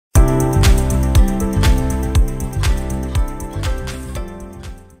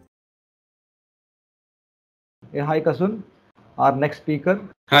Hi, Kasun. Our next speaker.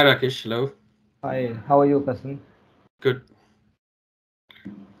 Hi Rakesh, hello. Hi, how are you, Kasun? Good.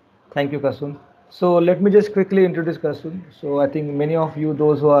 Thank you, Kasun. So let me just quickly introduce Kasun. So I think many of you,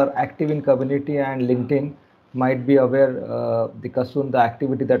 those who are active in community and LinkedIn, might be aware the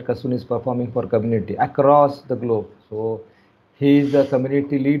activity that Kasun is performing for community across the globe. So he is the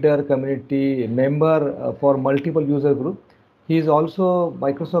community leader, community member for multiple user group. He is also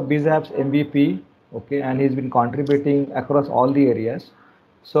Microsoft BizApps MVP. Okay, and he's been contributing across all the areas.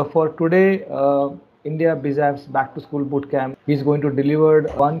 So for today, India BizApps Back to School Bootcamp, he's going to deliver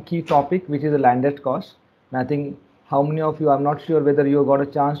one key topic, which is the landed cost. And I think how many of you, I'm not sure whether you got a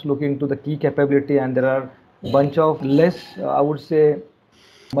chance to look into the key capability, and there are bunch of less, I would say,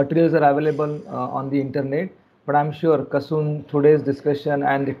 materials are available on the internet. But I'm sure Kasun, today's discussion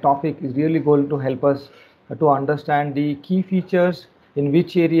and the topic is really going to help us to understand the key features in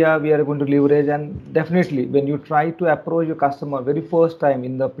which area we are going to leverage. And definitely, when you try to approach your customer very first time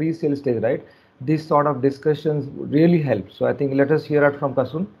in the pre-sale stage, right, this sort of discussions really help. So I think let us hear it from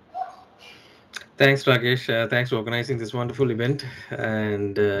Kasun. Thanks Rakesh. Thanks for organizing this wonderful event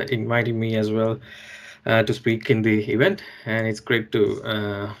and inviting me as well to speak in the event. And it's great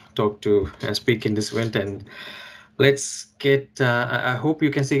to talk to speak in this event. And let's get. I hope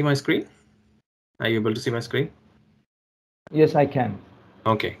you can see my screen. Are you able to see my screen? Yes, I can.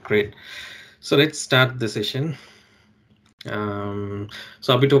 Okay, great. So let's start the session. Um,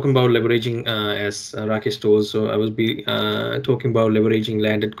 so I'll be talking about leveraging, as Rakesh told. So I will be talking about leveraging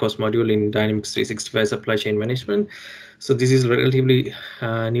landed cost module in Dynamics 365 supply chain management. So this is relatively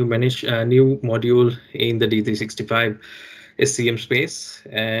new module in the D365 SCM space,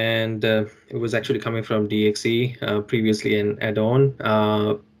 and it was actually coming from DXE previously an add-on.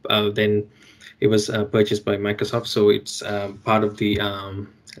 Then it was purchased by Microsoft, so it's part of the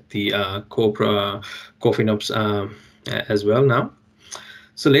core FinOps as well now.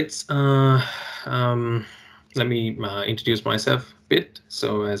 So um, let me introduce myself a bit.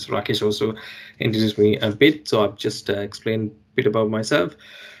 So as Rakesh also introduced me a bit, so I've just explained a bit about myself.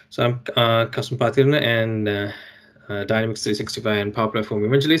 So I'm Kasum Patirna and Dynamics 365 and Power Platform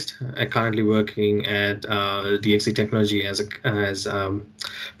Evangelist. I'm currently working at DXC Technology as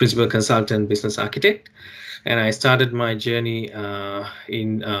principal consultant, business architect. And I started my journey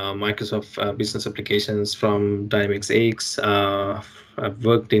in Microsoft Business Applications from Dynamics AX. I've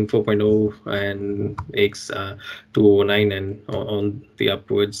worked in 4.0 and AX 209 and on the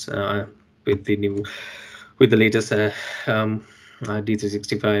upwards with the new with the latest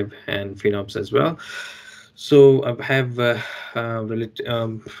D365 and FinOps as well. So I have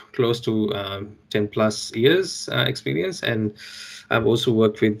close to 10 plus years experience, and I've also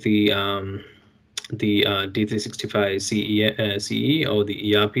worked with the D365 CE or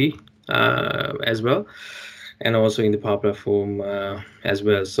the ERP as well, and also in the Power Platform as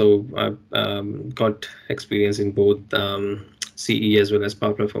well. So I've got experience in both CE as well as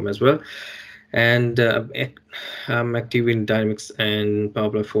Power Platform as well. And I'm active in Dynamics and Power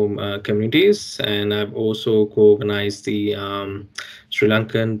Platform communities, and I've also co-organized the Sri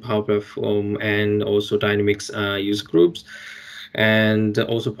Lankan Power Platform and also Dynamics user groups, and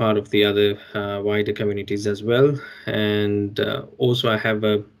also part of the other wider communities as well. And also I have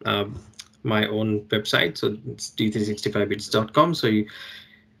my own website, so it's d365bits.com. So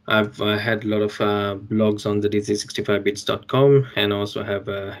I've had a lot of blogs on the d365bits.com, and also have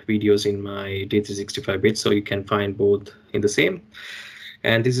videos in my d365bits, so you can find both in the same.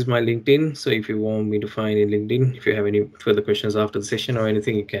 And this is my LinkedIn, so if you want me to find in LinkedIn, if you have any further questions after the session or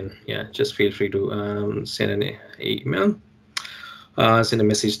anything, you can, yeah, just feel free to send an email, send a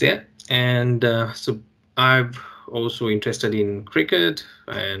message there. And so I've also interested in cricket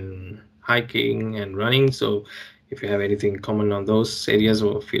and hiking and running. So if you have anything common on those areas,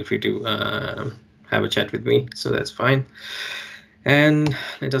 or feel free to have a chat with me. So that's fine. And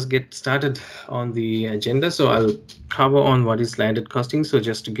let us get started on the agenda. So I'll cover on what is landed costing. So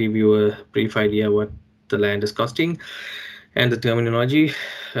just to give you a brief idea what the land is costing and the terminology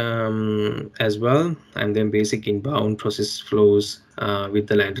as well, and then basic inbound process flows with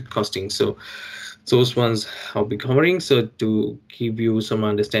the landed costing. So those ones I'll be covering. So to give you some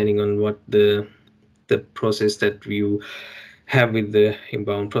understanding on what the process that you have with the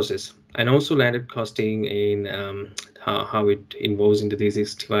inbound process, and also landed costing in how it involves in the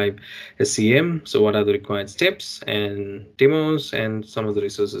 365 SCM. So what are the required steps and demos and some of the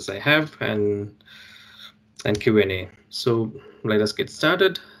resources I have, and Q&A. So let us get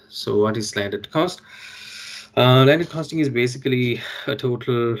started. So what is landed cost? Landed costing is basically a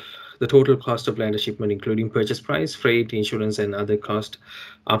total the total cost of landed shipment, including purchase price, freight, insurance, and other costs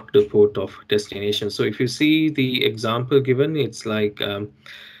up to port of destination. So if you see the example given, it's like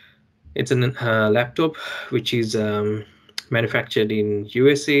it's a laptop which is manufactured in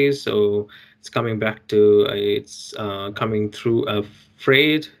USA. So it's coming back to it's coming through a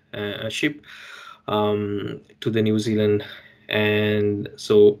freight, a ship to the New Zealand. And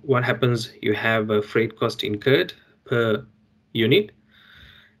so what happens, you have a freight cost incurred per unit,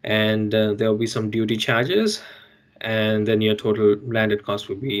 and there will be some duty charges, and then your total landed cost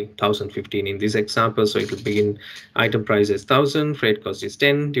will be 1,015 in this example. So it will begin item price is 1,000, freight cost is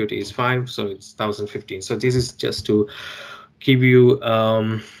 10, duty is 5, so it's 1,015. So this is just to give you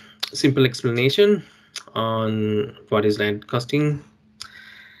simple explanation on what is land costing,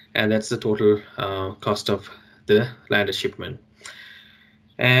 and that's the total cost of the landed shipment.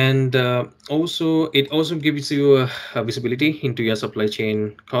 And also it also gives you a visibility into your supply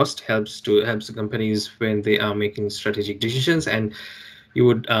chain cost, helps the companies when they are making strategic decisions. And you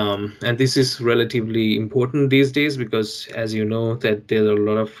would and this is relatively important these days, because as you know that there are a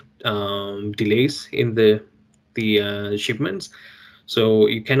lot of delays in the shipments. So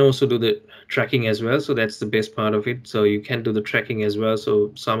you can also do the tracking as well. So that's the best part of it. So you can do the tracking as well.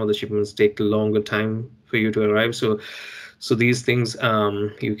 So some of the shipments take a longer time for you to arrive. So these things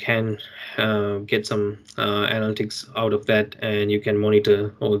you can get some analytics out of that, and you can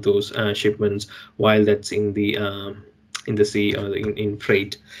monitor all those shipments while that's in the sea or in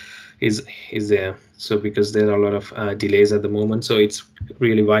freight is there. So because there are a lot of delays at the moment, so it's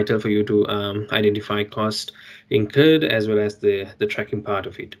really vital for you to identify cost incurred as well as the tracking part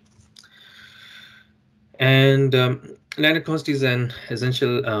of it. And landed cost is an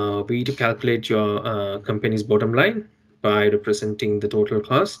essential way to calculate your company's bottom line by representing the total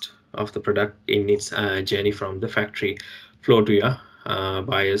cost of the product in its journey from the factory floor to your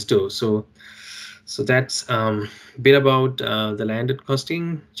buyer's door. So that's a bit about the landed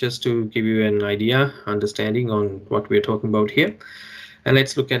costing, just to give you an idea, understanding on what we're talking about here. And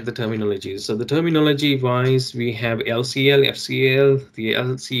let's look at the terminology. So the terminology wise, we have LCL, FCL. The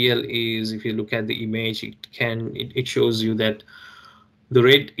LCL is, if you look at the image, it shows you that the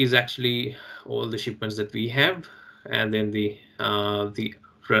red is actually all the shipments that we have, and then the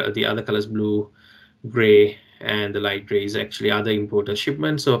other colors, blue, gray, and the light gray, is actually other importer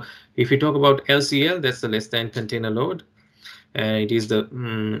shipments. So if you talk about LCL, that's the less than container load, and it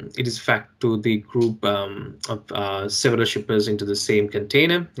is fact to the group of several shippers into the same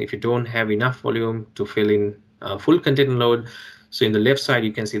container. If you don't have enough volume to fill in full container load, so in the left side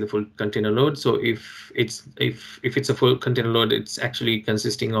you can see the full container load. So if it's a full container load, it's actually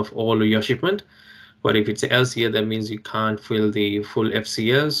consisting of all of your shipment. But if it's a LCL, that means you can't fill the full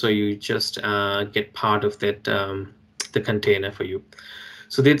FCL, so you just get part of that the container for you.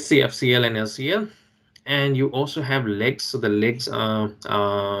 So that's the FCL and LCL. And you also have legs. So the legs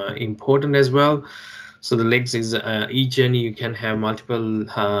are important as well. So the legs is each journey you can have multiple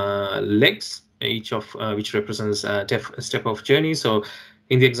legs, each of which represents a step of journey. So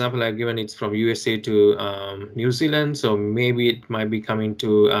in the example I've given, it's from USA to New Zealand. So maybe it might be coming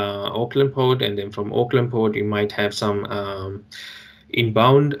to Auckland Port, and then from Auckland Port you might have some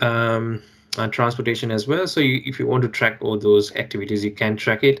inbound transportation as well. So if you want to track all those activities, you can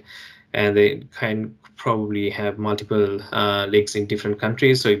track it, and they can probably have multiple legs in different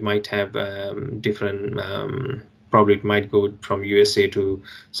countries. So it might have different, probably it might go from USA to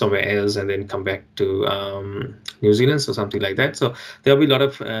somewhere else and then come back to New Zealand, so something like that. So there'll be a lot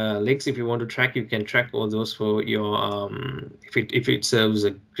of legs. If you want to track, you can track all those for your, if it serves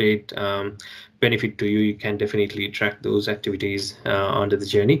a great benefit to you, you can definitely track those activities under the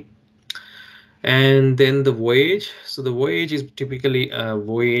journey. And then the voyage. So the voyage is typically a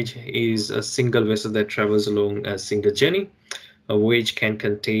voyage is a single vessel that travels along a single journey. A voyage can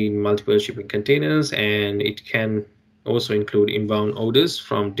contain multiple shipping containers, and it can also include inbound orders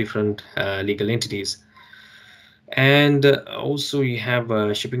from different legal entities. And also you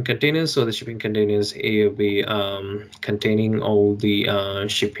have shipping containers. So the shipping containers will be containing all the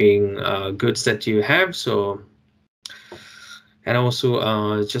shipping goods that you have. So, and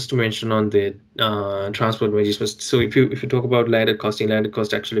also just to mention on the transport management. So if you talk about landed costing, landed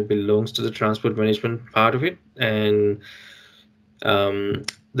cost actually belongs to the transport management part of it, and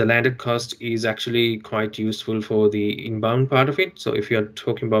the landed cost is actually quite useful for the inbound part of it. So if you're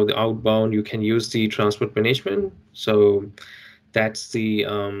talking about the outbound, you can use the transport management. So that's the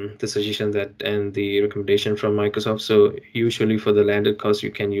suggestion that and the recommendation from Microsoft. So usually for the landed cost,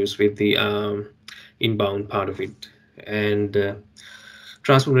 you can use with the inbound part of it. And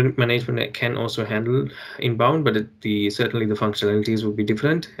Transport management can also handle inbound, but certainly the functionalities will be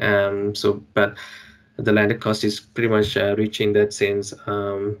different. But the landed cost is pretty much rich in that sense,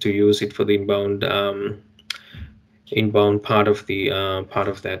 to use it for the inbound part of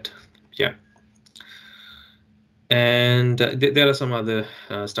that. Yeah. And there are some other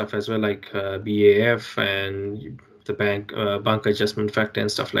stuff as well, like BAF and the bunker adjustment factor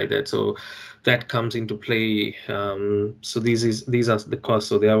and stuff like that. So that comes into play. So these are the costs.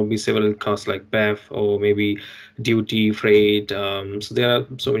 So there will be several costs like BAF or maybe duty, freight. So there are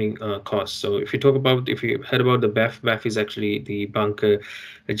so many costs. So if you heard about the BAF is actually the bunker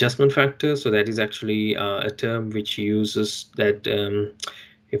adjustment factor. So that is actually a term which uses that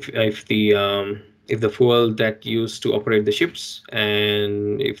if the fuel that used to operate the ships,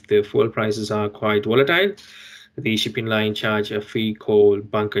 and if the fuel prices are quite volatile, the shipping line charge a fee called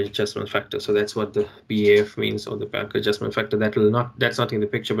bunker adjustment factor. So that's what the BAF means, or the bunker adjustment factor. That's not in the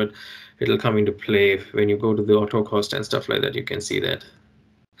picture, but it'll come into play when you go to the auto cost and stuff like that. You can see that.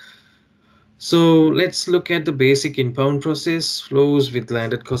 So let's look at the basic inbound process flows with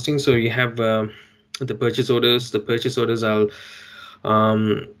landed costing. So you have the purchase orders. The purchase orders are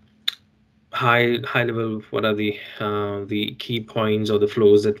high level. What are the key points or the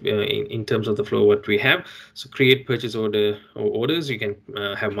flows that in terms of the flow what we have? So create purchase order or orders. You can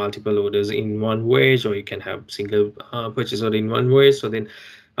have multiple orders in one voyage, or you can have single purchase order in one voyage. So then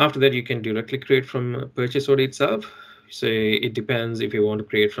after that you can directly create from purchase order itself. So it depends if you want to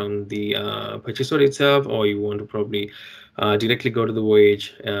create from the purchase order itself, or you want to probably directly go to the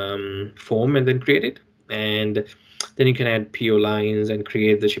voyage form and then create it. And then you can add PO lines and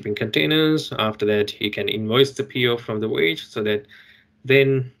create the shipping containers. After that, you can invoice the PO from the voyage, so that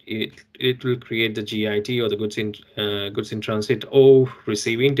then it will create the GIT, or the goods in transit or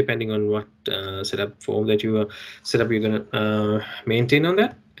receiving, depending on what setup form that you're going to maintain on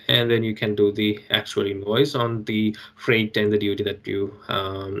that. And then you can do the actual invoice on the freight and the duty that you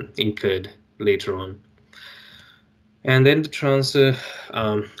incurred later on. And then the transfer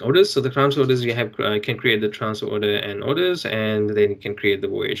orders. So the transfer orders, you can create the transfer order and orders, and then you can create the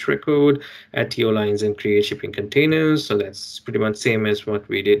voyage record, add TO lines, and create shipping containers. So that's pretty much same as what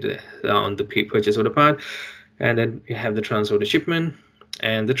we did on the purchase order part. And then you have the transfer order shipment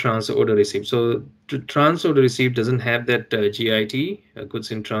and the transfer order receipt. So the transfer order receipt doesn't have that GIT, goods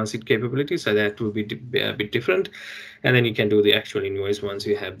in transit capability, so that will be a bit different. And then you can do the actual invoice once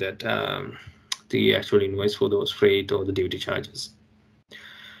you have that the actual invoice for those freight or the duty charges.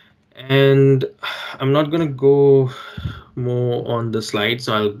 And I'm not going to go more on the slide,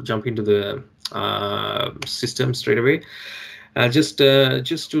 so I'll jump into the system straight away. Just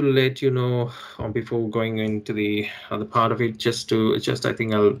to let you know, before going into the other part of it, I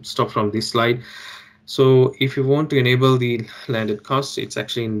think I'll stop from this slide. So if you want to enable the landed costs, it's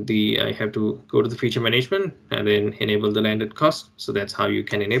actually in the, I have to go to the feature management and then enable the landed cost. So that's how you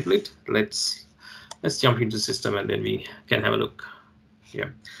can enable it. Let's jump into the system and then we can have a look. Yeah,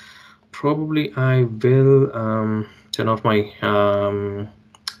 probably I will turn off my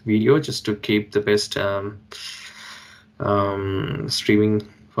video just to keep the best streaming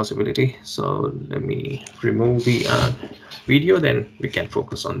possibility. So let me remove the video, then we can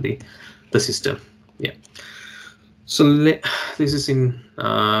focus on the system. Yeah. So this is in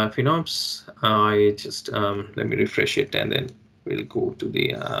FinOps. I just let me refresh it, and then we'll go to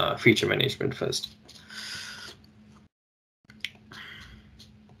the feature management first.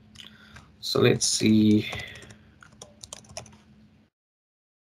 So let's see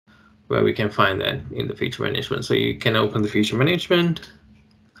where we can find that in the feature management. So you can open the feature management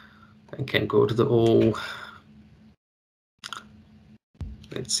and can go to the all,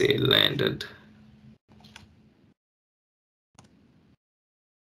 let's say, landed.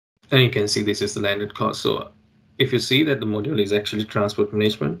 And you can see this is the landed cost. So if you see that the module is actually transport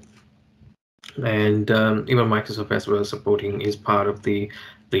management, and even Microsoft as well supporting is part of the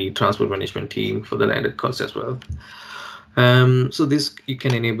transport management team for the landed cost as well. So this you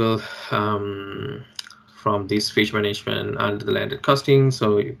can enable from this feature management under the landed costing.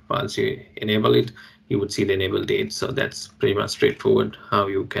 So once you enable it, you would see the enable date. So that's pretty much straightforward how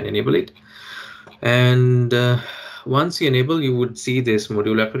you can enable it. And once you enable, you would see this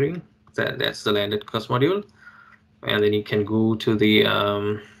module appearing. That's the landed cost module. And then you can go to the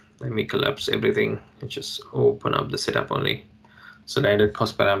let me collapse everything and just open up the setup only. So landed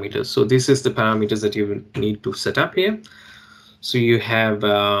cost parameters. So this is the parameters that you need to set up here. So you have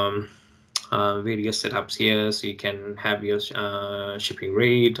various setups here. So you can have your shipping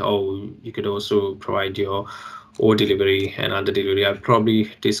rate, or you could also provide your over delivery and under delivery. I'll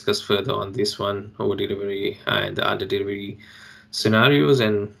probably discuss further on this one, over delivery and the under delivery scenarios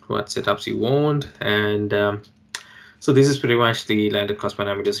and what setups you want. And so this is pretty much the landed cost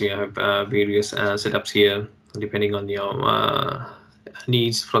parameters. You have various setups here depending on your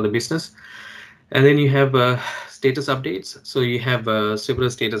needs for the business. And then you have status updates. So you have several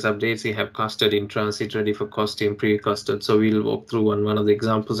status updates. You have costed, in transit, ready for costing, pre-costed. So we'll walk through on one of the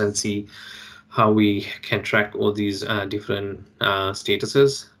examples and see how we can track all these different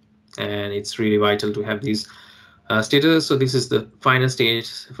statuses. And it's really vital to have these statuses. So this is the final stage.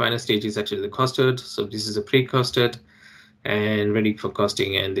 Final stage is actually the costed. So this is a pre-costed and ready for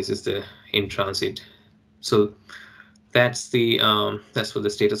costing, and this is the in transit. So that's the that's for the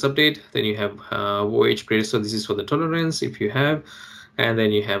status update. Then you have voyage credit. So this is for the tolerance if you have, and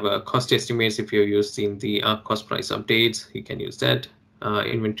then you have cost estimates. If you're using the cost price updates, you can use that.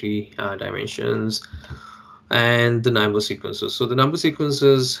 Inventory dimensions, and the number sequences. So the number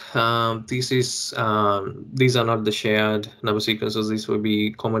sequences, these are not the shared number sequences. This will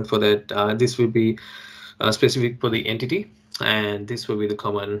be common for that. This will be specific for the entity, and this will be the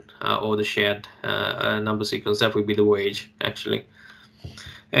common or the shared number sequence. That will be the voyage actually.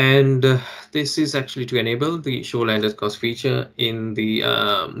 And this is actually to enable the show landed cost feature in the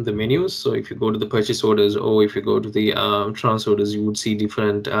menus. So if you go to the purchase orders, or if you go to the trans orders, you would see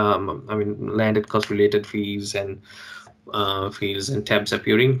different landed cost related fields and tabs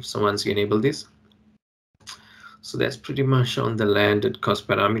appearing. So once you enable this, so that's pretty much on the landed cost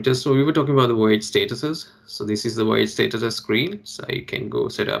parameters. So we were talking about the voyage statuses. So this is the voyage statuses screen. So you can go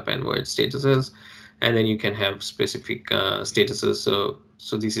set up and voyage statuses, and then you can have specific statuses.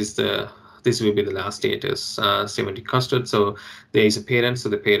 So this will be the last status, 70 costed. So there is a parent. So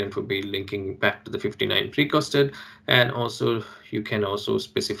the parent will be linking back to the 59 pre-costed, and also you can also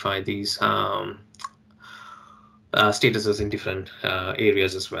specify these statuses in different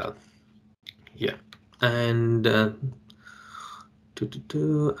areas as well. Yeah. And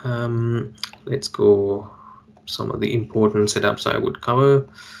let's go some of the important setups I would cover.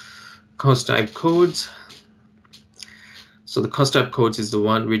 Cost type codes. So the cost type codes is the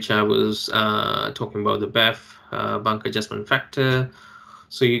one which I was talking about, the BAF, bunker adjustment factor.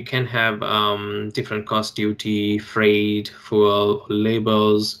 So you can have different cost, duty, freight, fuel,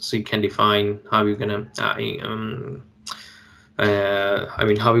 labels. So you can define how you're gonna how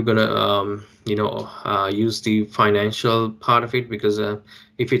we're gonna use the financial part of it, because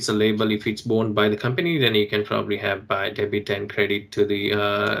if it's a label, if it's borne by the company, then you can probably have by debit and credit to the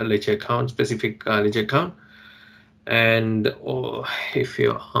ledger account, specific ledger account. And or if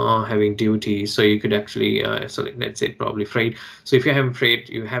you are having duty, so you could actually so let's say probably freight. So if you have freight,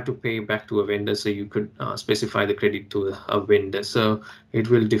 you have to pay back to a vendor, so you could specify the credit to a vendor. So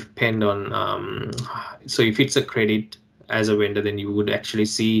it will depend on so if it's a credit as a vendor, then you would actually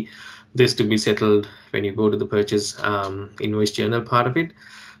see this to be settled when you go to the purchase invoice journal part of it.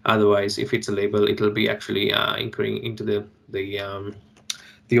 Otherwise, if it's a label, it will be actually incurring into the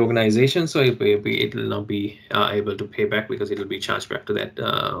organization, so it will not be able to pay back, because it will be charged back to that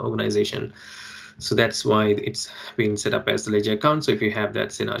organization. So that's why it's been set up as the ledger account. So if you have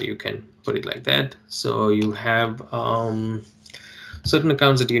that scenario, you can put it like that. So you have certain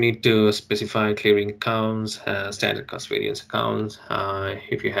accounts that you need to specify: clearing accounts, standard cost variance accounts.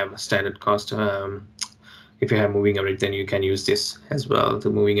 If you have a standard cost, if you have moving average, then you can use this as well, the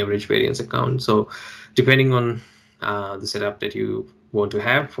moving average variance account. So depending on the setup that you want to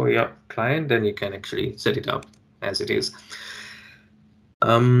have for your client, then you can actually set it up as it is.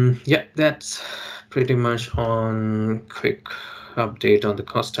 Yeah, that's pretty much on quick update on the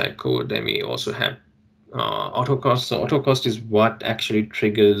cost type code. Then we also have auto cost. So auto cost is what actually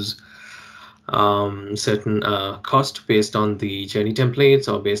triggers certain cost based on the journey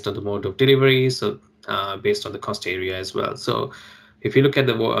templates, or based on the mode of delivery. So based on the cost area as well. So if you look at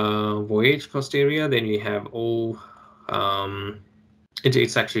the voyage cost area, then you have all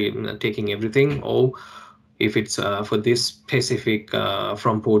it's actually taking everything, or if it's for this specific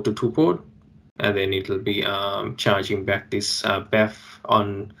from port to port, and then it will be charging back this BEF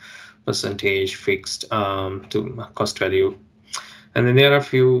on percentage fixed to cost value. And then there are a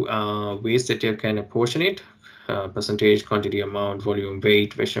few ways that you can apportion it: percentage, quantity, amount, volume,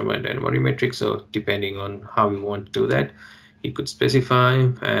 weight, measurement, and volumetric. So depending on how you want to do that, you could specify.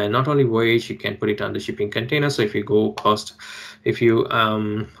 And not only voyage, you can put it under shipping container. So if you go cost, if you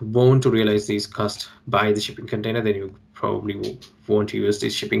want to realize these costs by the shipping container, then you probably want to use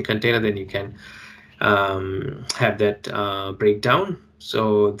this shipping container. Then you can have that breakdown.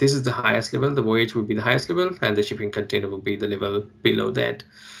 So this is the highest level. The voyage will be the highest level, and the shipping container will be the level below that.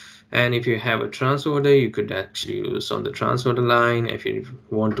 And if you have a transorder, you could actually use on the transorder line. If you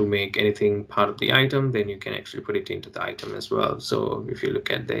want to make anything part of the item, then you can actually put it into the item as well. So if you look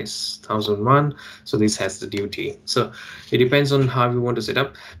at this 1001, so this has the duty. So it depends on how you want to set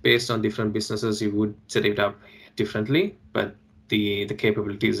up. Based on different businesses, you would set it up differently, but the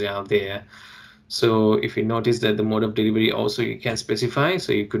capabilities are there. So if you notice that the mode of delivery also you can specify,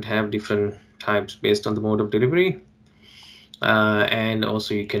 so you could have different types based on the mode of delivery. And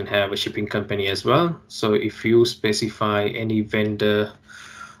also you can have a shipping company as well. So if you specify any vendor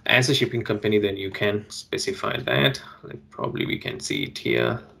as a shipping company, then you can specify that. Like probably we can see it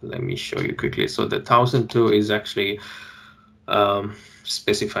here. Let me show you quickly. So the 1002 is actually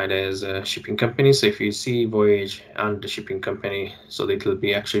specified as a shipping company. So if you see voyage and the shipping company, so it will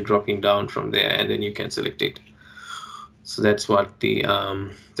be actually dropping down from there, and then you can select it. So that's what the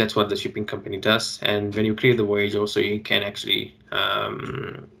shipping company does. And when you create the voyage, also you can actually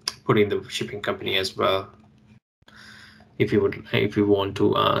put in the shipping company as well. If you want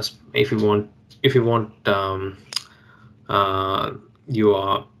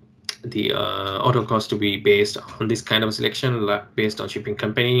the auto cost to be based on this kind of selection, based on shipping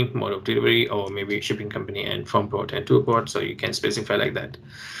company, mode of delivery, or maybe shipping company and from port and to port. So you can specify like that.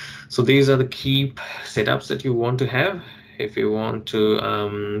 So these are the key setups that you want to have if you want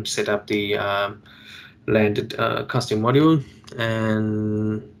to set up the landed custom module.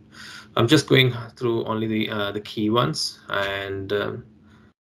 And I'm just going through only the key ones, and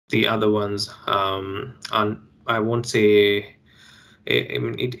the other ones I won't say. I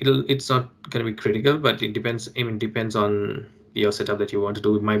mean, it's not going to be critical, but it depends. I mean, depends on your setup that you want to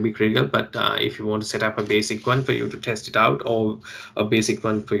do. It might be critical, but if you want to set up a basic one for you to test it out, or a basic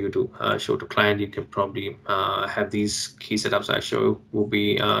one for you to show to client, you can probably have these key setups I show will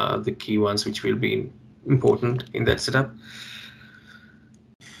be the key ones which will be important in that setup.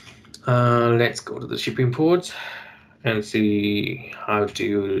 Let's go to the shipping ports and see how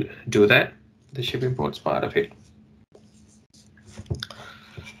to do that. The shipping ports part of it.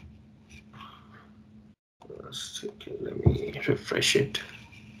 Let me refresh it.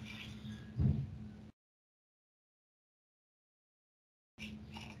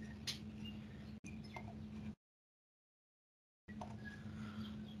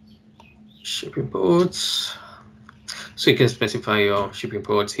 Shipping ports. So you can specify your shipping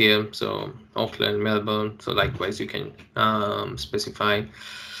ports here. So Auckland, Melbourne. So likewise, you can specify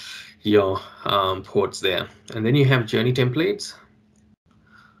your ports there. And then you have journey templates.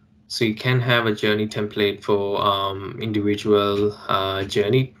 So you can have a journey template for individual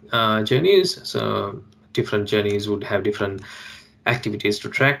journeys. So different journeys would have different activities to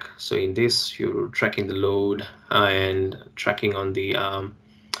track. So in this, you're tracking the load and tracking on the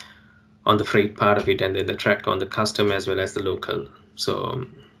freight part of it, and then the track on the custom as well as the local. So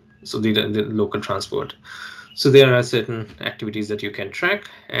the local transport. So there are certain activities that you can track,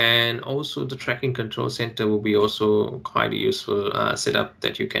 and also the tracking control center will be also quite a useful setup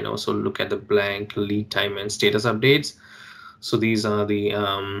that you can also look at the blank lead time and status updates. So these are the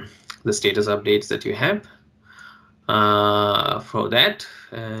status updates that you have for that.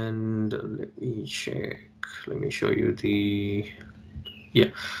 And let me check. Let me show you the.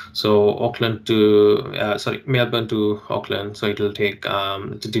 Yeah, so Auckland to Melbourne to Auckland. So it will take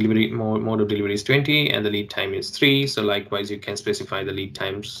the delivery mode of delivery is 20 and the lead time is 3. So likewise, you can specify the lead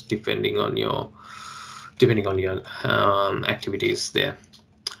times depending on your activities there.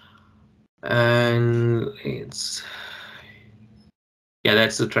 And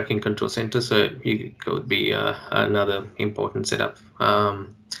that's the tracking control center. So it could be another important setup.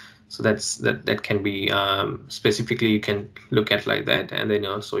 So that can be specifically you can look at like that, and then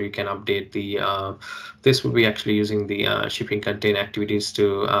also you can update the this will be actually using the shipping container activities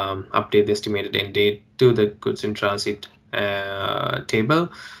to update the estimated end date to the goods in transit table,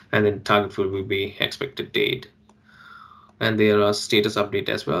 and then target will be expected date. And there are status update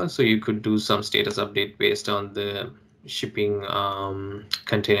as well, so you could do some status update based on the shipping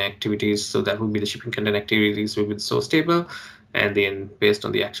container activities. So that would be the shipping container activities will be the source table. And then based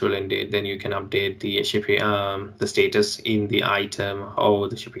on the actual end date, then you can update the shipping the status in the item or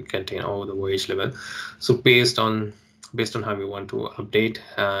the shipping container or the voyage level. So based on how you want to update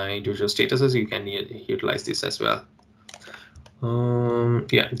individual statuses, you can utilize this as well.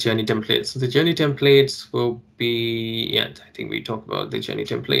 Journey templates. So the journey templates will be I think we talked about the journey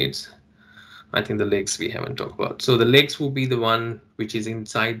templates. I think the legs we haven't talked about. So the legs will be the one which is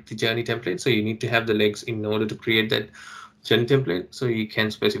inside the journey template. So you need to have the legs in order to create that journey template. So you can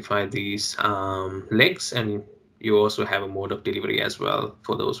specify these legs, and you also have a mode of delivery as well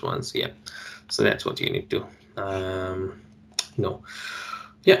for those ones. Yeah, so that's what you need to know.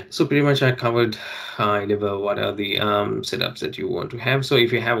 Yeah, so pretty much I covered high level what are the setups that you want to have. So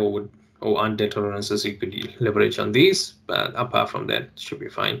if you have over or undead tolerances, you could leverage on these, but apart from that, should be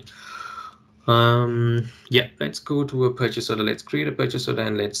fine. Yeah, let's go to a purchase order. Let's create a purchase order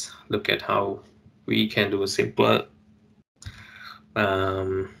and let's look at how we can do a simple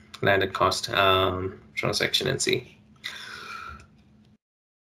landed cost transaction and see.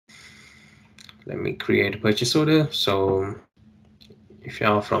 Let me create a purchase order. So if you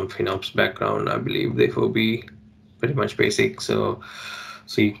are from FinOps background, I believe they will be pretty much basic. So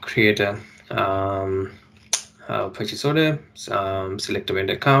you create a purchase order, select a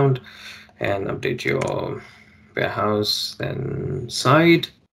vendor account, and update your warehouse, then side.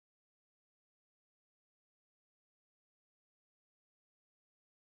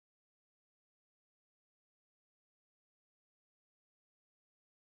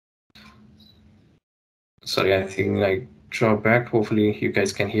 Sorry, I think I dropped back. Hopefully you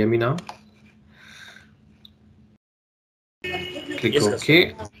guys can hear me now. Click Yes,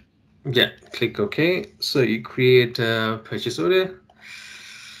 OK. Yeah, click OK. So you create a purchase order,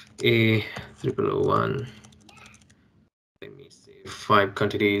 A0001. Let me save 5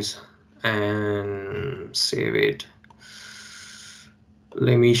 quantities and save it.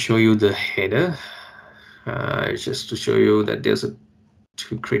 Let me show you the header, just to show you that there's a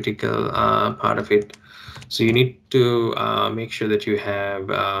too critical part of it. So you need to make sure that you have,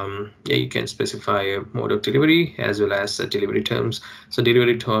 yeah, you can specify a mode of delivery as well as delivery terms. So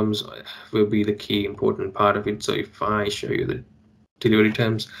delivery terms will be the key important part of it. So if I show you the delivery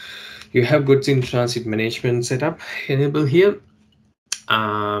terms, you have goods in transit management setup enabled here.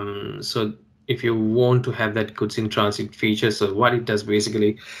 So if you want to have that goods in transit feature, so what it does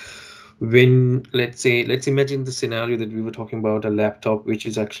basically, when let's imagine the scenario that we were talking about, a laptop which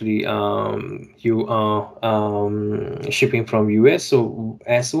is actually you are shipping from US. So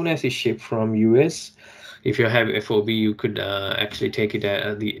as soon as you ship from US, if you have FOB, you could actually take it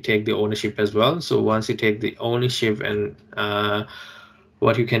take the ownership as well. So once you take the ownership, and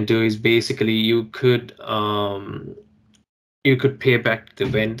what you can do is basically you could pay back the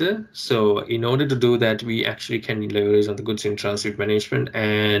vendor. So in order to do that, we actually can leverage on the goods in transit management.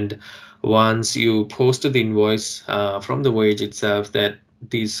 And once you posted the invoice from the voyage itself, that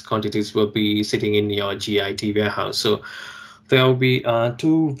these quantities will be sitting in your GIT warehouse. So there will be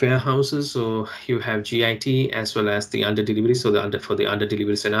 2 warehouses. So you have GIT as well as the under delivery. So for the under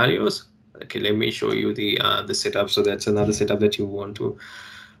delivery scenarios. Okay, let me show you the setup. So that's another setup that you want to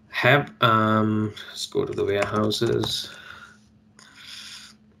have. Let's go to the warehouses.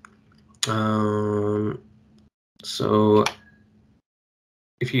 So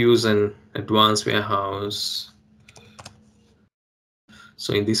if you use an advanced warehouse,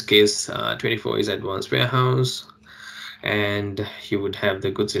 so in this case 24 is advanced warehouse, and you would have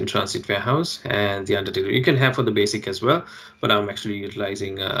the goods in transit warehouse and the under delivery. You can have for the basic as well, but I'm actually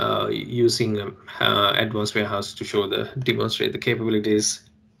utilizing using advanced warehouse to demonstrate the capabilities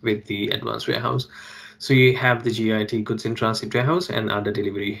with the advanced warehouse. So you have the GIT goods in transit warehouse and under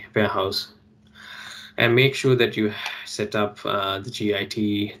delivery warehouse, and make sure that you set up the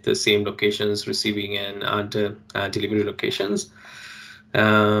GIT, the same locations, receiving and under delivery locations.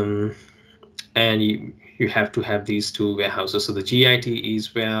 And you have to have these 2 warehouses. So the GIT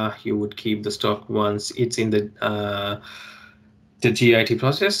is where you would keep the stock once it's in the GIT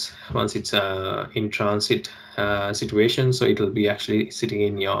process, once it's in transit situation. So it'll be actually sitting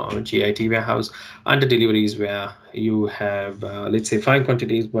in your GIT warehouse. Under delivery is where you have, let's say 5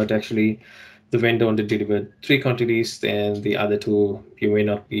 quantities, but actually the vendor only delivered 3 quantities, then the other 2 you may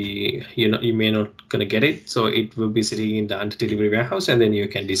not gonna get it. So it will be sitting in the under delivery warehouse, and then you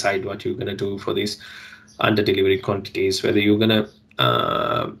can decide what you're gonna do for these under delivery quantities, whether you're gonna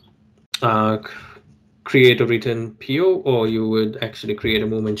create a written PO, or you would actually create a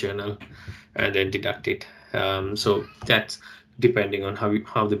movement journal and then deduct it. So that's depending on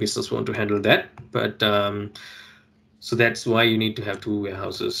how the business want to handle that. But so that's why you need to have 2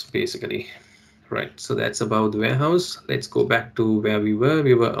 warehouses basically. Right, so that's about the warehouse. Let's go back to where we were.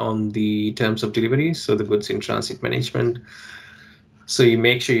 We were on the terms of delivery, so the goods in transit management. So you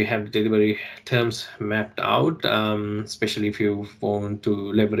make sure you have the delivery terms mapped out, especially if you want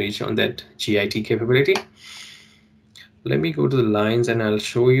to leverage on that GIT capability. Let me go to the lines and I'll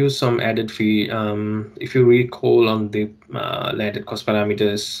show you some added fee. If you recall on the landed cost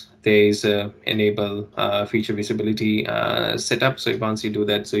parameters, there is a enable feature visibility setup. So once you do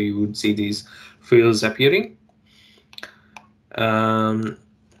that, so you would see these fields appearing.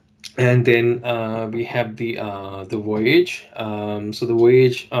 And then we have the voyage. So the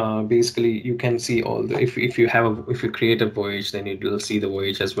voyage, basically you can see all the, if you create a voyage, then it will see the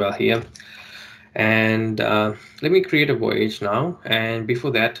voyage as well here. And let me create a voyage now. And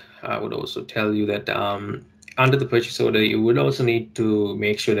before that, I would also tell you that under the purchase order, you would also need to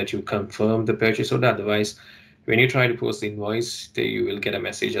make sure that you confirm the purchase order. Otherwise, when you try to post the invoice, you will get a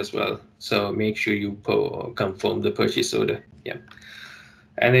message as well. So make sure you confirm the purchase order. Yeah.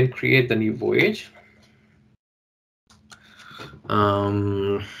 And then create the new voyage.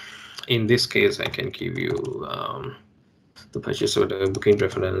 In this case, I can give you the purchase order, booking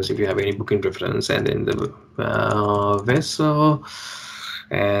reference, if you have any booking reference, and then the vessel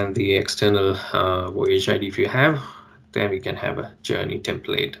and the external voyage ID if you have. Then we can have a journey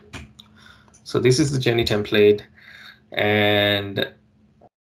template. So this is the journey template, and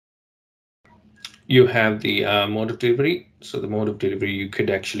you have the mode of delivery. So the mode of delivery, you could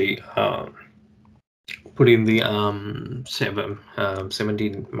actually put in the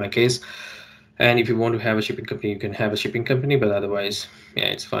 17 in my case. And if you want to have a shipping company, you can have a shipping company, but otherwise, yeah,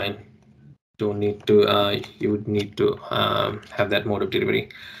 it's fine. Don't need to, you would need to have that mode of delivery.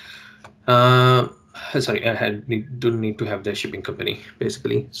 Sorry, don't need to have the shipping company,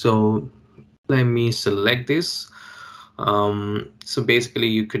 basically. So let me select this. So basically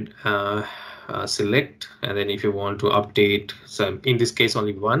you could select, and then if you want to update, so in this case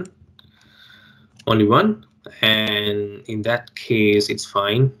only one, and in that case it's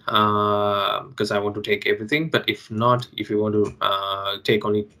fine because I want to take everything. But if not, if you want to take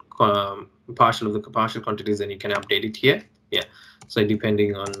only partial of the partial quantities, then you can update it here. Yeah, so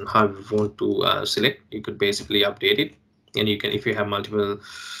depending on how you want to select, you could basically update it. And you can, if you have multiple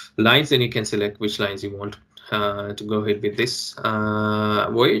lines, then you can select which lines you want to go ahead with this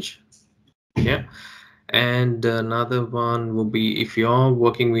voyage. Yeah. And another one will be, if you're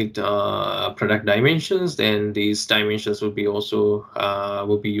working with product dimensions, then these dimensions will be also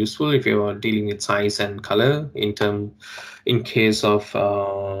will be useful if you are dealing with size and color. In case of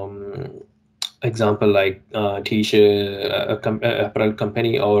example like t-shirt, apparel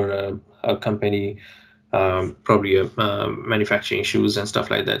company, or a company probably manufacturing shoes and stuff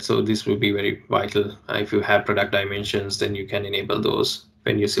like that. So this will be very vital. If you have product dimensions, then you can enable those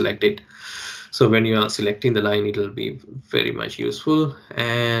when you select it. So when you are selecting the line, it will be very much useful.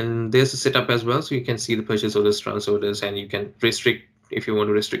 And there's a setup as well. So you can see the purchase orders, trans orders, and you can restrict, if you want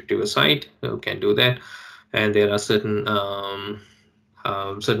to restrict to a site, you can do that. And there are certain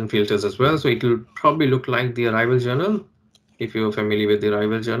certain filters as well. So it will probably look like the arrival journal, if you're familiar with the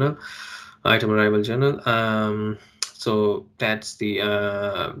arrival journal, item arrival journal. So that's the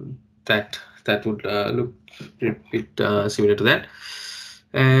that would look a bit similar to that.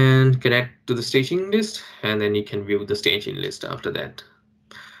 And connect to the staging list, and then you can view the staging list after that.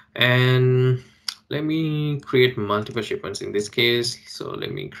 And let me create multiple shipments in this case. So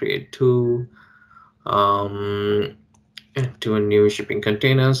let me create two to a new shipping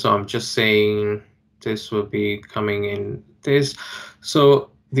container. So I'm just saying this will be coming in this.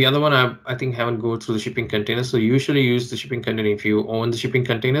 So the other one I think haven't go through the shipping container. So usually use the shipping container if you own the shipping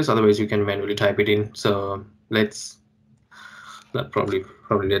containers. Otherwise you can manually type it in. So let's probably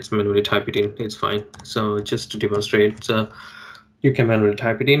let's manually type it in. It's fine. So just to demonstrate, so you can manually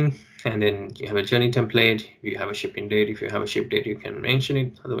type it in, and then you have a journey template. You have a shipping date. If you have a ship date, you can mention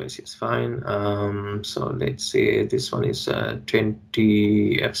it. Otherwise, it's fine. So let's say this one is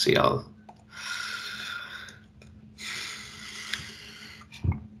 20 FCL.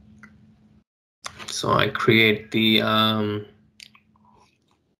 So I create the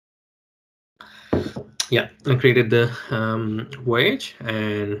I created the voyage,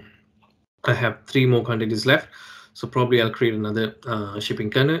 and I have 3 more quantities left. So probably I'll create another shipping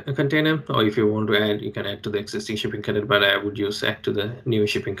container, or if you want to add, you can add to the existing shipping container, but I would use add to the new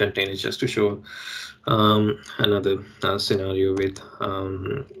shipping container just to show another scenario with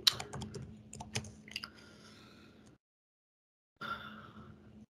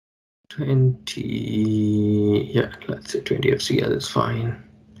let's say 20 FCL, that's fine.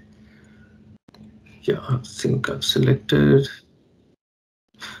 Yeah, I think I've selected.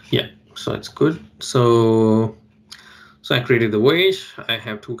 Yeah, so it's good. So I created the voyage. I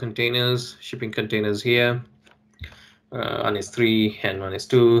have 2 containers, shipping containers here. One is 3 and one is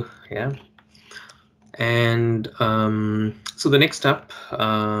 2. Yeah. And so the next step,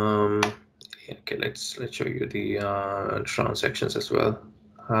 okay, let's show you the transactions as well,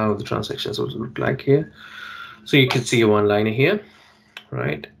 how the transactions would look like here. So you can see a one-liner here,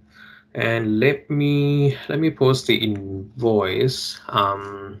 right? And let me post the invoice.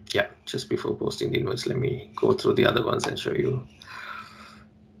 Yeah, just before posting the invoice, let me go through the other ones and show you.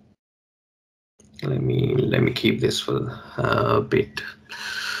 let me keep this for a bit.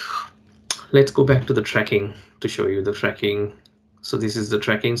 Let's go back to the tracking to show you the tracking. So this is the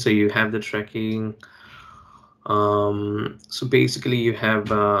tracking. So you have the tracking. So basically you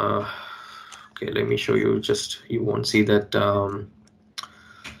have okay, let me show you. Just you won't see that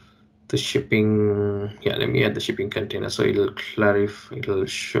the shipping. Yeah, let me add the shipping container so it'll clarify. It'll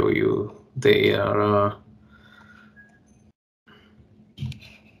show you they are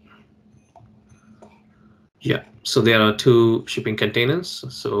yeah, so there are 2 shipping containers.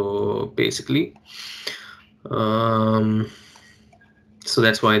 So basically so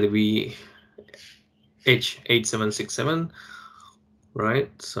that's why the VH8767, right?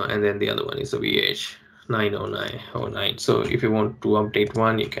 So and then the other one is the VH90909. So if you want to update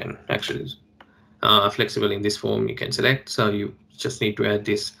one, you can actually flexible in this form, you can select. So you just need to add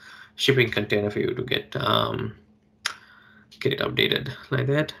this shipping container for you to get it updated like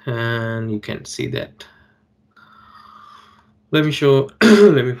that, and you can see that. Let me show.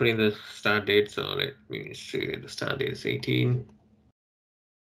 Let me put in the start date. So let me see, the start date is 18.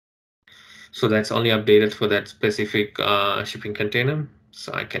 So that's only updated for that specific shipping container.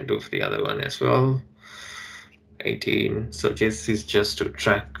 So I can do for the other one as well. 18. So this is just to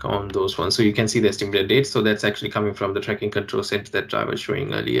track on those ones. So you can see the estimated date. So that's actually coming from the tracking control set that I was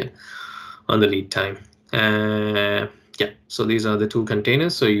showing earlier on the lead time. Yeah, so these are the 2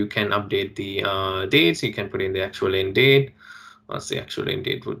 containers. So you can update the dates. You can put in the actual end date. What's the actual end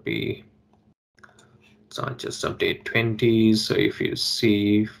date would be. So I just update 20. So if you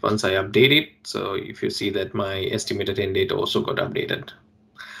see, once I update it, so if you see that my estimated end date also got updated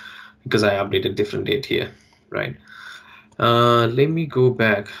because I updated different date here, right? Let me go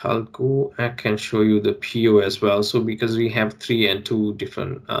back. I'll go back and show you the PO as well. So because we have 3 and 2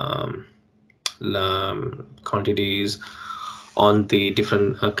 different quantities on the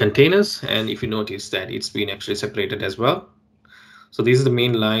different containers, and if you notice that it's been actually separated as well. So this is the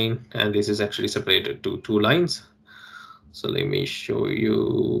main line, and this is actually separated to 2 lines. So let me show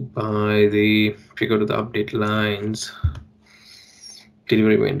you by the, if you go to the update lines,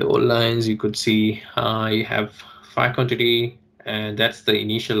 delivery window lines, you could see you have 5 quantity, and that's the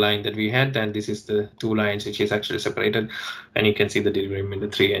initial line that we had. And this is the 2 lines which is actually separated, and you can see the delivery window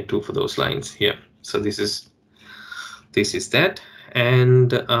 3 and 2 for those lines here. So this is that,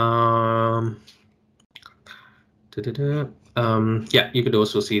 and yeah, you could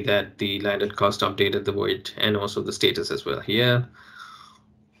also see that the landed cost updated, the void, and also the status as well here.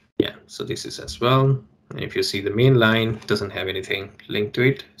 Yeah, so this is as well. And if you see the main line doesn't have anything linked to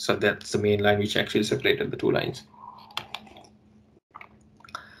it, so that's the main line which actually separated the 2 lines.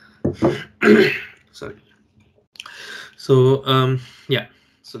 Sorry. So yeah,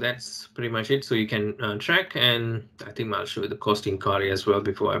 so that's pretty much it. So you can track, and I think I'll show you the cost inquiry as well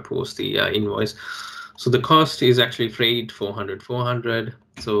before I post the invoice. So the cost is actually freight 400.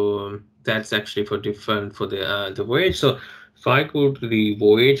 So that's actually for different for the voyage. So if I go to the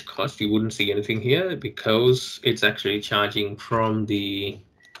voyage cost, you wouldn't see anything here because it's actually charging from the.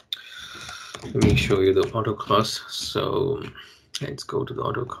 Let me show you the auto cost. So let's go to the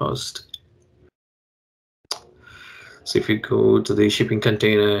auto cost. So if you go to the shipping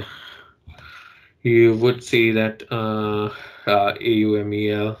container, you would see that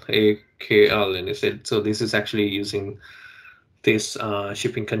AUMEL, AKL, and is it. So this is actually using this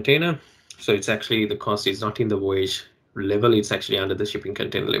shipping container. So it's actually the cost is not in the voyage level, it's actually under the shipping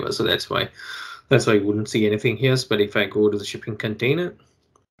container level. So that's why you wouldn't see anything here. But if I go to the shipping container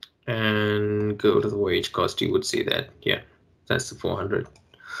and go to the voyage cost, you would see that, yeah, that's the 400.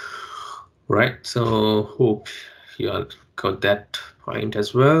 Right, so hope you all got that point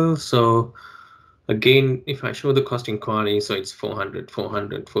as well. So again, if I show the cost inquiry, so it's 400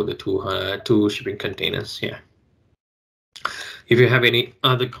 for the two shipping containers. Yeah. If you have any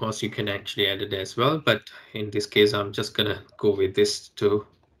other costs, you can actually add it as well. But in this case, I'm just gonna go with this too.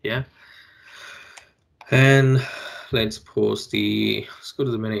 Yeah. And let's go to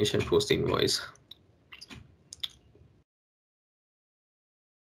the manage and post the invoice.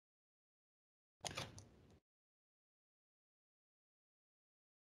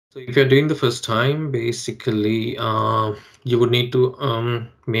 So if you're doing the first time, basically, you would need to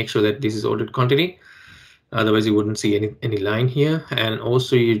make sure that this is ordered quantity. Otherwise, you wouldn't see any line here. And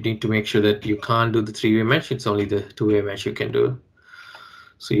also, you need to make sure that you can't do the 3-way match. It's only the 2-way match you can do.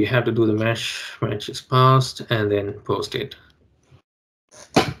 So you have to do the match is passed, and then post it.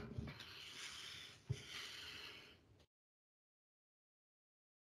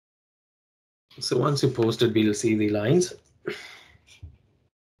 So once you post it, we'll see the lines.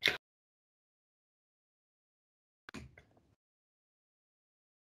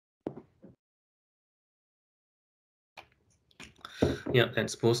 Yeah,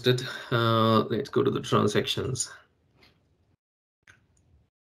 that's posted. Let's go to the transactions.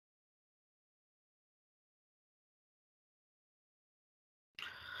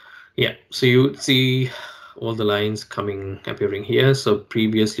 Yeah, so you see all the lines appearing here. So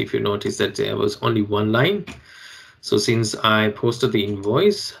previously, if you notice that there was only one line. So since I posted the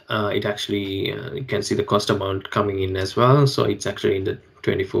invoice, it actually, you can see the cost amount coming in as well. So it's actually in the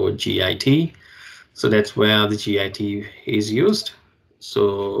 24 GIT. So that's where the GIT is used.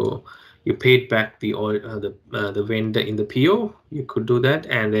 So you paid back the vendor in the PO. You could do that,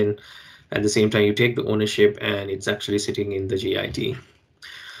 and then at the same time you take the ownership, and it's actually sitting in the GIT.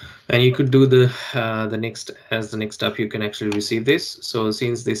 And you could do the next step. You can actually receive this. So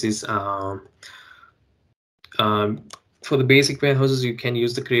since this is for the basic warehouses, you can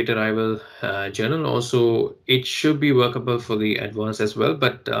use the create arrival journal. Also, it should be workable for the advanced as well.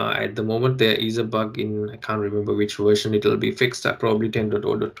 But at the moment, there is a bug in, I can't remember which version it will be fixed. Probably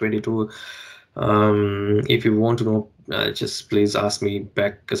 10.0.22. If you want to know, just please ask me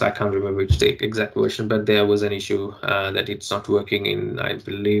back, because I can't remember which the exact version. But there was an issue that it's not working in, I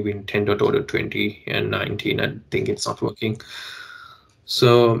believe, in 10.0.20 and 19. I think it's not working.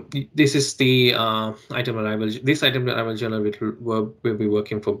 So this is the item arrival. This item arrival journal will be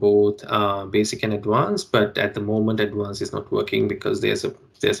working for both basic and advanced, but at the moment advanced is not working because there's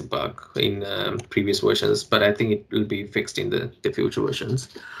a bug in previous versions. But I think it will be fixed in the future versions.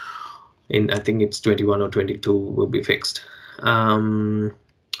 I think it's 21 or 22 will be fixed. So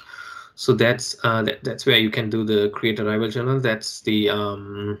that's where you can do the create arrival journal. That's the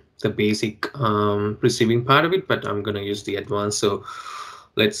basic receiving part of it, but I'm gonna use the advanced. So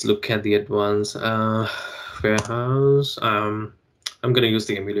let's look at the advanced warehouse. I'm gonna use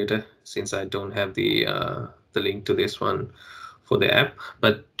the emulator since I don't have the link to this one for the app,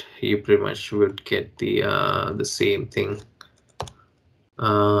 but you pretty much would get the same thing.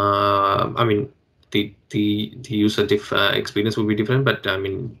 I mean, the user experience will be different, but I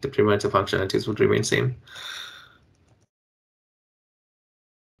mean, the pretty much the functionalities would remain same.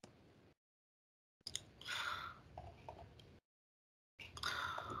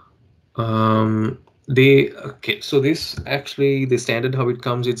 So this actually, the standard how it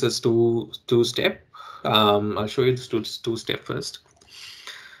comes, it's a two step. I'll show you the two step first.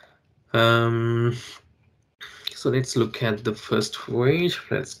 So let's look at the first page.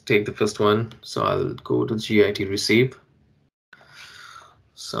 Let's take the first one. So I'll go to GIT receive.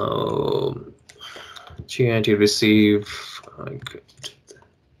 So GIT receive, I could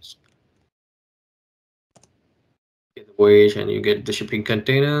get the wage and you get the shipping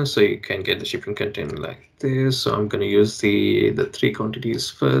container. So you can get the shipping container like this. So I'm going to use the three quantities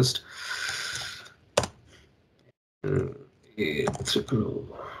first.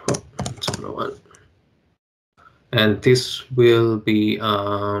 001. And this will be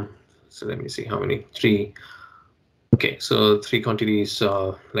so let me see how many. 3. Okay, so 3 quantities.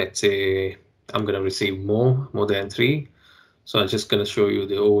 Let's say I'm gonna receive more than 3. So I'm just gonna show you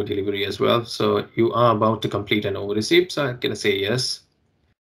the over delivery as well. So you are about to complete an over receipt. So I'm gonna say yes.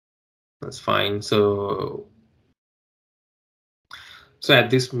 That's fine. So at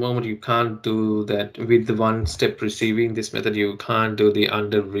this moment you can't do that with the one step receiving this method. You can't do the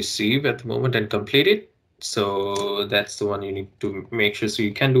under receive at the moment and complete it. So that's the one you need to make sure. So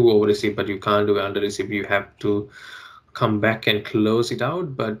you can do over receive, but you can't do under receive. You have to come back and close it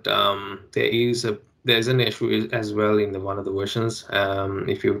out. But there's an issue as well in one of the versions.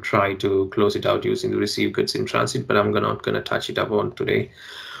 If you try to close it out using the receive goods in transit, but I'm not gonna touch it up on today.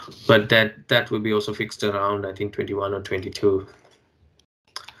 But that will be also fixed around, I think, 21 or 22.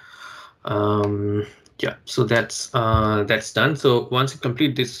 Yeah, so that's done. So once you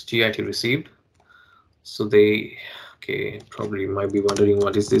complete this GIT received, so probably might be wondering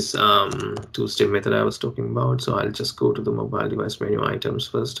what is this two-step method I was talking about. So I'll just go to the mobile device menu items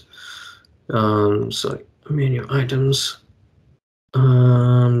first. Sorry, menu items.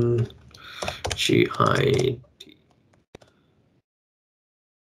 GIT.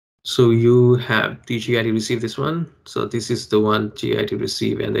 So you have the GIT receive, this one. So this is the one GIT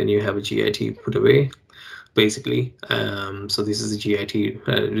receive, and then you have a GIT put away, basically. So this is the GIT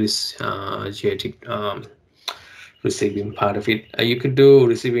receiving part of it. You could do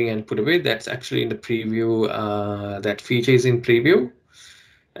receiving and put away. That's actually in the preview. That feature is in preview,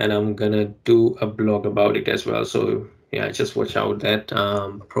 and I'm gonna do a blog about it as well. So yeah, just watch out that.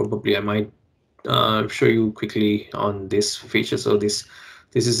 Probably I might show you quickly on this feature. So this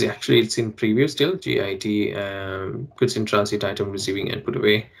is actually, it's in preview still. GIT goods in transit item receiving and put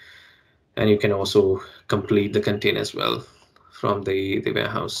away, and you can also complete the container as well from the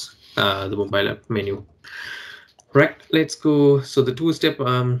warehouse, the mobile app menu. Right, let's go. So the two-step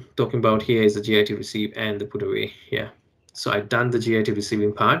I'm talking about here is the GIT receive and the put away. Yeah. So I've done the GIT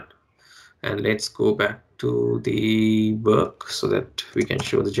receiving part, and let's go back to the work so that we can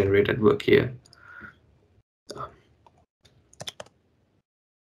show the generated work here.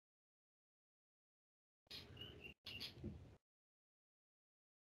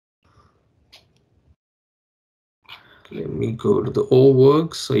 Let me go to the all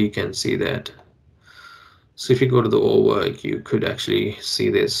work so you can see that. So if you go to the all work, you could actually see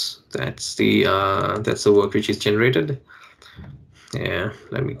this. That's the work which is generated. Yeah,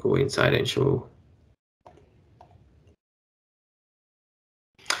 let me go inside and show.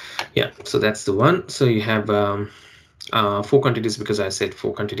 Yeah, so that's the one. So you have 4 quantities because I said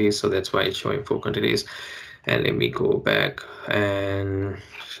 4 quantities, so that's why it's showing 4 quantities. And let me go back, and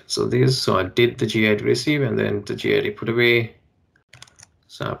so I did the GID receive and then the GID put away.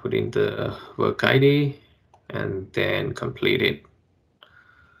 So I put in the work ID and then complete it.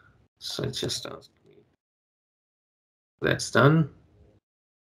 So it just does. That's done.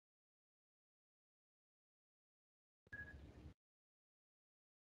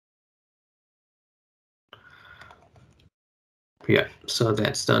 Yeah, so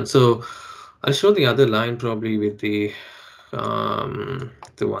that's done. So I'll show the other line probably with the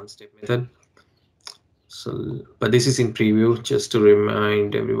one-step method. So, but this is in preview, just to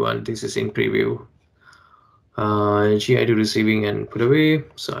remind everyone, this is in preview. GID receiving and put away.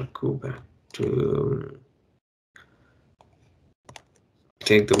 So I'll go back to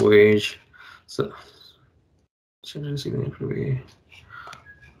take the wage. So receiving and put away.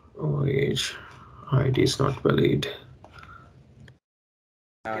 Wage ID is not valid.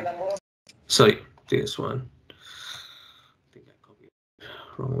 Sorry, this one. I think I copied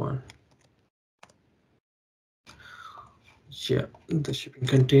wrong one. Yeah, the shipping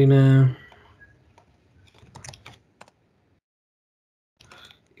container.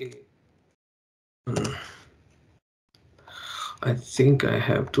 I think I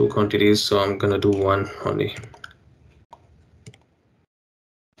have 2 quantities, so I'm gonna do one only.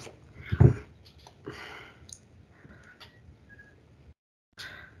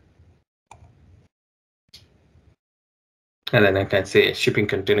 And then I can say shipping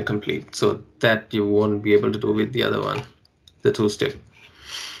container complete, so that you won't be able to do with the other one, the 2-step.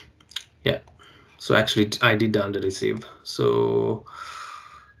 Yeah, so actually I did the under receive. So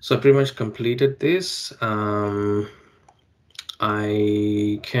I pretty much completed this.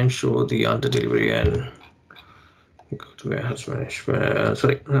 I can show the under delivery and go to warehouse management.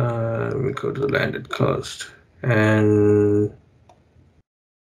 Sorry, we go to the landed cost and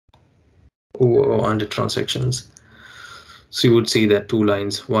under transactions. So you would see that 2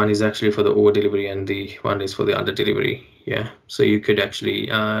 lines. One is actually for the over delivery and the one is for the under delivery. Yeah, so you could actually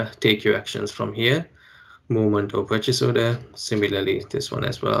take your actions from here. Movement of purchase order. Similarly, this one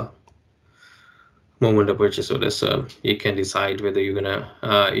as well. Movement of purchase order. So you can decide whether you're gonna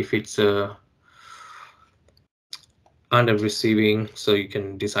if it's under receiving, so you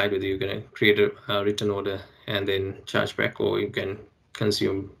can decide whether you're going to create a return order and then charge back, or you can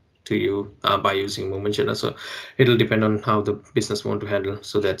consume to you by using movement channel. So it'll depend on how the business want to handle.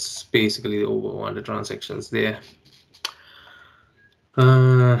 So that's basically the over under transactions there.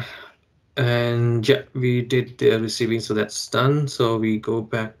 And yeah, we did the receiving, so that's done. So we go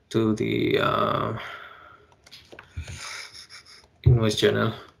back to the invoice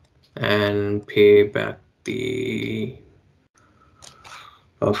journal and pay back the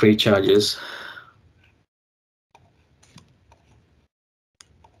free charges.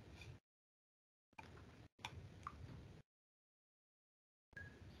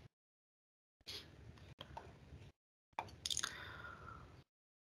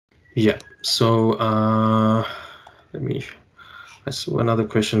 Yeah, so let me, I saw another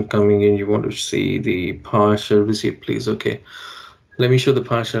question coming in. You want to see the partial receipt, please? Okay, let me show the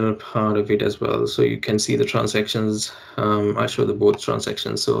partial part of it as well, so you can see the transactions. I show the both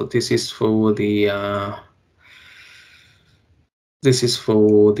transactions. So this is for the this is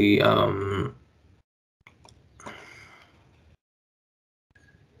for the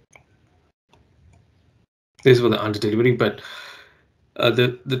under delivery, but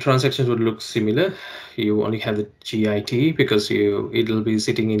the transactions would look similar. You only have the GIT because it'll be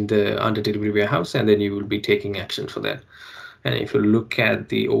sitting in the under delivery warehouse, and then you will be taking action for that. And if you look at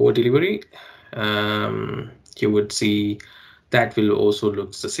the over delivery, you would see that will also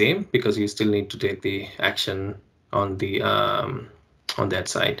look the same because you still need to take the action on the on that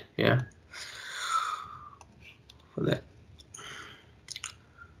side. Yeah, for that.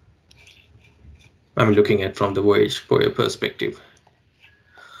 I'm looking at from the voyage buyer perspective.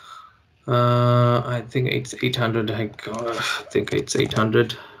 I think it's 800. I think it's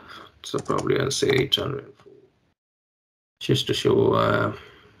 800. So probably I'll say 800 just to show a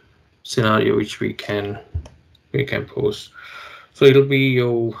scenario which we can post. So it'll be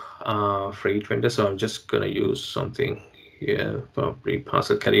your freight vendor. So I'm just gonna use something here, probably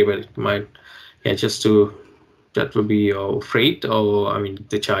parcel carrier, but it might, yeah, just to, that will be your freight, or I mean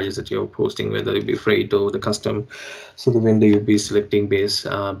the charges that you're posting, whether it be freight or the custom. So the vendor you'll be selecting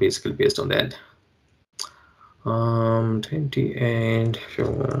basically based on that. 20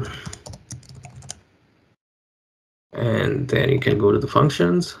 and then you can go to the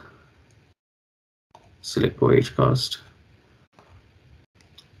functions, select voyage cost.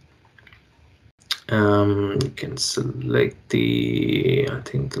 You can select the, I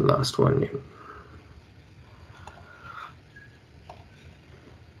think the last one.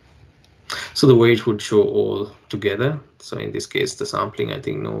 So the voyage would show all together. So in this case, the sampling, I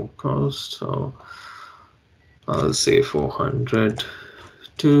think no cost. So I'll say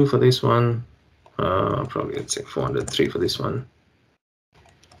 402 for this one. Probably let's say 403 for this one,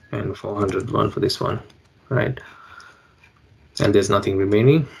 and 401 for this one, right? And there's nothing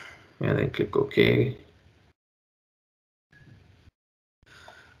remaining, and then click OK,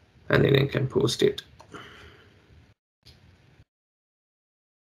 and then I can post it.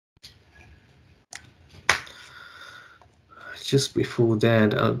 Just before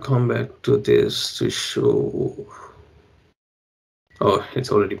that, I'll come back to this to show. Oh,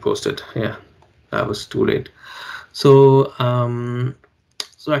 it's already posted. Yeah, I was too late. So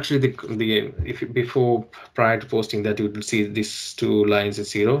so actually the if you, before prior to posting that, you will see these two lines is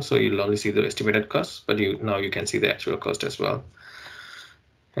 0, so you'll only see the estimated cost, but now you can see the actual cost as well.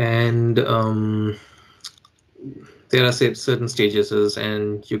 And there are certain stages,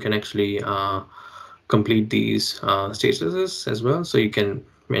 and you can actually complete these statuses as well. So you can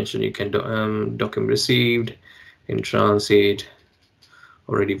mention, you can document received, in transit,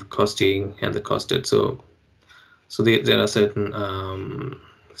 already costing, and the costed. So there are certain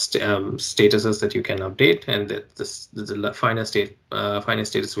statuses that you can update, and that the final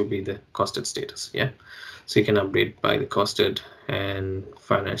status will be the costed status. Yeah, so you can update by the costed and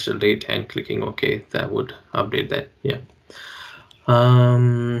financial date, and clicking OK, that would update that. Yeah.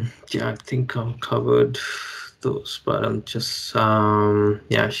 Yeah, I think I've covered those, but I'm just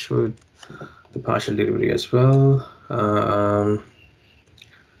yeah, showed the partial delivery as well.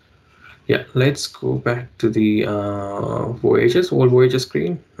 Yeah, let's go back to the all voyages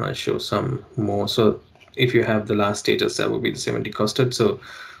screen. I'll show some more. So if you have the last status, that will be the 70 costed. So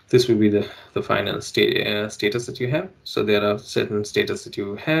this will be the final status that you have. So there are certain status that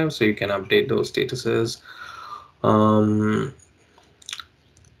you have, so you can update those statuses.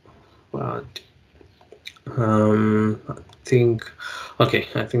 But I think, okay,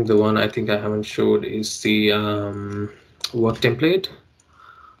 I think the one I haven't showed is the work template,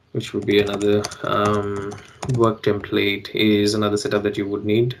 which would be another work template is another setup that you would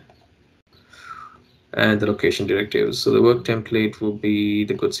need, and the location directives. So the work template will be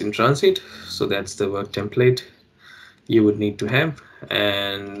the goods in transit. So that's the work template you would need to have.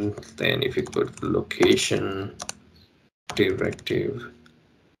 And then if you put location directive,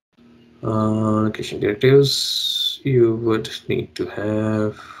 location directives, you would need to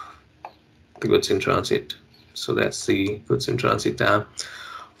have the goods in transit. So that's the goods in transit tab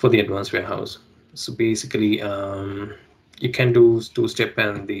for the advanced warehouse. So basically, you can do 2-step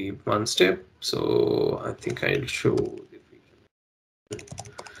and the 1-step. So I think I'll show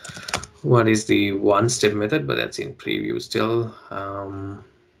what is the 1-step method, but that's in preview still. Go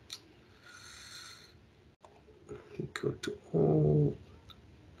to all.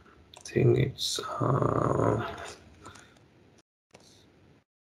 I think it's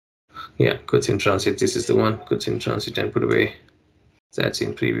yeah, goods in transit. This is the one, goods in transit and put away. That's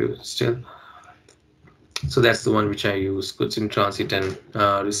in preview still. So that's the one which I use, goods in transit and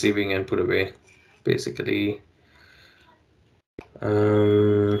receiving and put away, basically.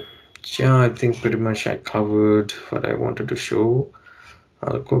 Yeah, I think pretty much I covered what I wanted to show.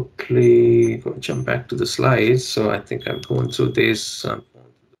 I'll quickly jump back to the slides. So I think I'm going through this.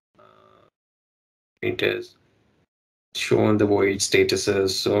 It is shown the voyage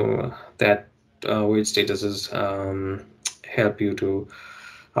statuses. So that voyage statuses help you to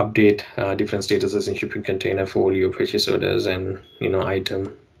update different statuses in shipping container for all your purchase orders and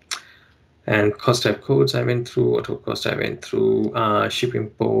item. And cost type codes I went through, auto cost I went through, shipping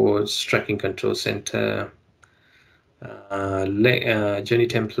ports, tracking control center, journey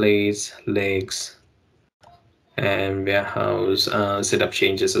templates, legs, and warehouse setup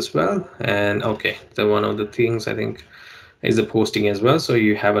changes as well. And okay, one of the things I think is the posting as well. So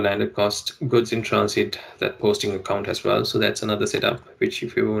you have a landed cost goods in transit, that posting account as well. So that's another setup, which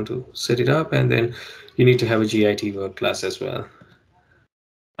if you want to set it up, and then you need to have a GIT work class as well.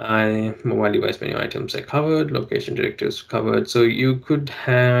 Mobile device menu items are covered, location directives covered. So you could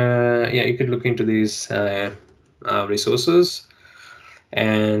have, you could look into these resources,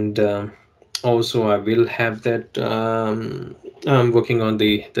 and also I will have that. I'm working on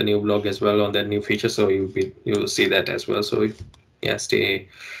the new blog as well on that new feature, so you'll see that as well. So stay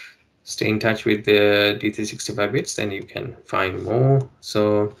in touch with the D365 bits, then you can find more.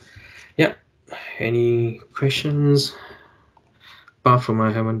 So yeah, any questions? Apart from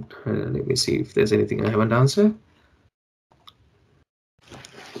I haven't, let me see if there's anything I haven't answered.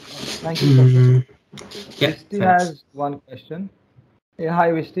 Thank you. Vishti has one question. Hey, hi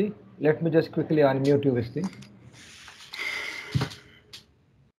Vishti. Let me just quickly unmute you, Vishti.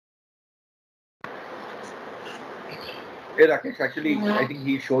 Hey Rakesh, actually, I think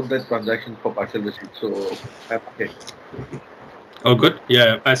he showed that transaction for partial receipt, so I'm okay. Oh, good.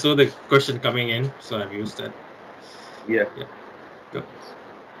 Yeah, I saw the question coming in, so I've used that. Yeah. Good.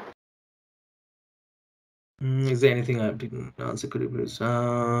 Is there anything I didn't answer? Could you please?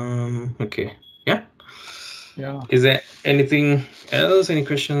 Okay. Yeah. Yeah. Is there anything else? Any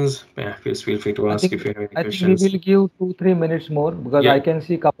questions? Yeah, please feel free to ask if you have any questions. I think we will give 2-3 minutes more, because I can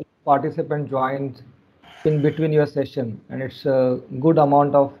see a couple of participants joined in between your session, and it's a good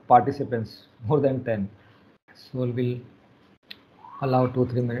amount of participants, more than 10. So we'll allow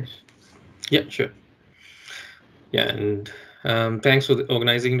 2-3 minutes. Yeah, sure. Yeah, and thanks for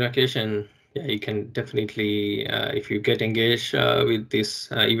organizing, Rakesh. And yeah, you can definitely, if you get engaged with this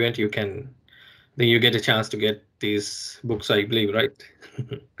event, then you get a chance to get these books, I believe, right?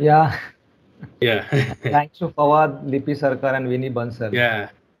 Yeah. Yeah. Thanks to Fawad, Lipi Sarkar, and Vinny Bansal. Yeah,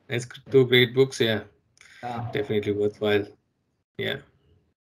 it's 2 great books. Yeah. Definitely worthwhile. Yeah.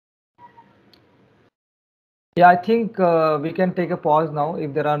 Yeah, I think we can take a pause now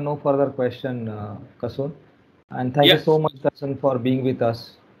if there are no further questions, Kasun. And thank you so much, Kasun, for being with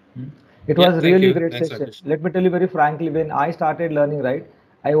us. It was really great session. Rakesh. Let me tell you very frankly, when I started learning, right,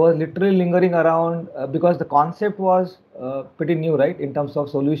 I was literally lingering around because the concept was pretty new, right, in terms of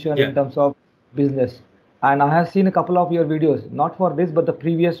solution, in terms of business. And I have seen a couple of your videos, not for this, but the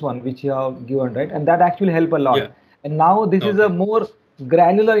previous one which you have given, right, and that actually helped a lot. And now this is a more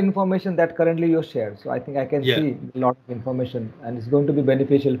granular information that currently you shared. So I think I can see a lot of information, and it's going to be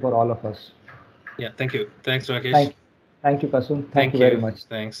beneficial for all of us. Yeah, thank you. Thanks, Rakesh. Thank you, Kasun. Thank you very much.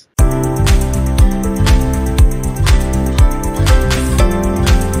 Thanks.